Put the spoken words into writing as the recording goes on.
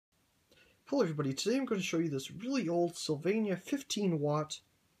Hello everybody, today I'm going to show you this really old Sylvania 15watt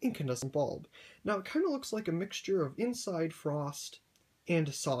incandescent bulb. Now it kind of looks like a mixture of inside frost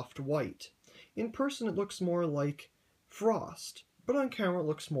and soft white. In person it looks more like frost, but on camera it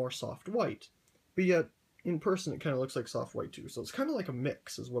looks more soft white. But yet, in person it kind of looks like soft white too, so it's kind of like a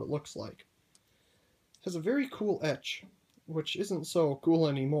mix is what it looks like. It has a very cool etch, which isn't so cool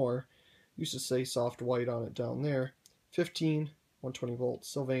anymore. Used to say soft white on it down there. 15 120 volts,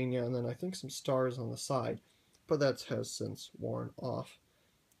 Sylvania, and then I think some stars on the side, but that has since worn off.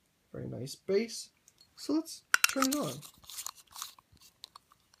 Very nice base. So let's turn it on.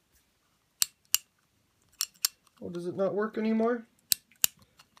 Oh, does it not work anymore?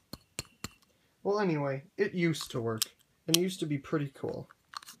 Well, anyway, it used to work, and it used to be pretty cool.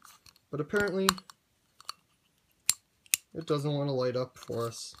 But apparently, it doesn't want to light up for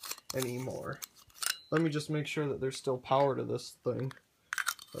us anymore. Let me just make sure that there's still power to this thing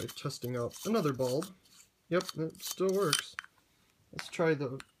by testing out another bulb. Yep, it still works. Let's try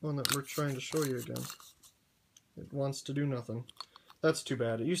the one that we're trying to show you again. It wants to do nothing. That's too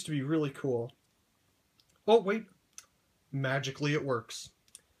bad. It used to be really cool. Oh, wait. Magically it works.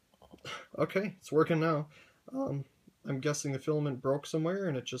 Okay, it's working now. I'm guessing the filament broke somewhere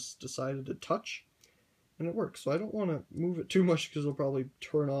and it just decided to touch. And it works. So I don't want to move it too much because it'll probably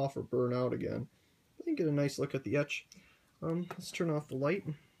turn off or burn out again. I can get a nice look at the etch. Let's turn off the light.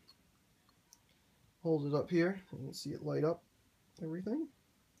 Hold it up here. You can see it light up everything.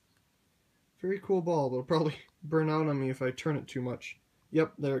 Very cool bulb. It'll probably burn out on me if I turn it too much.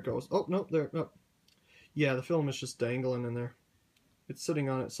 Yep, there it goes. Oh, no, there, no. Yeah, the film is just dangling in there. It's sitting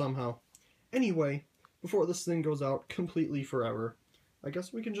on it somehow. Anyway, before this thing goes out completely forever, I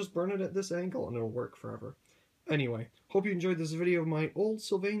guess we can just burn it at this angle and it'll work forever. Anyway, hope you enjoyed this video of my old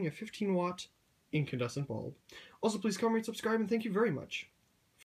Sylvania 15watt incandescent bulb. Also, please comment, subscribe, and thank you very much.